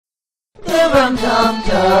The Rum Tum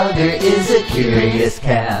Tugger is a curious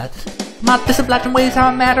cat. My disobliging ways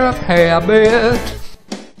are a matter of habit.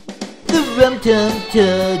 The Rum Tum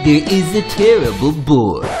Tugger is a terrible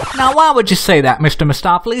boy. Now why would you say that, Mr.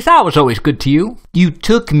 Mistopheles? I was always good to you. You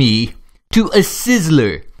took me to a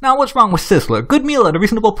sizzler. Now what's wrong with Sizzler? Good meal at a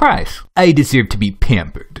reasonable price. I deserve to be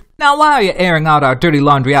pampered. Now why are you airing out our dirty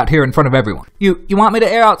laundry out here in front of everyone? You want me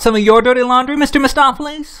to air out some of your dirty laundry, Mr.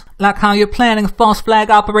 Mistopheles? Like how you're planning a false flag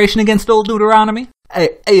operation against old Deuteronomy? I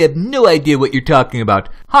have no idea what you're talking about.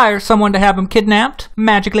 Hire someone to have him kidnapped,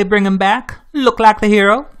 magically bring him back, look like the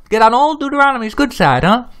hero, get on old Deuteronomy's good side,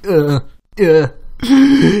 huh?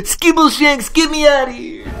 Skibbleshanks, get me out of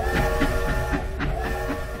here!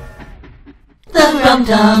 The Rum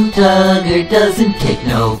Tum Tugger doesn't take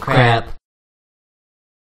no crap.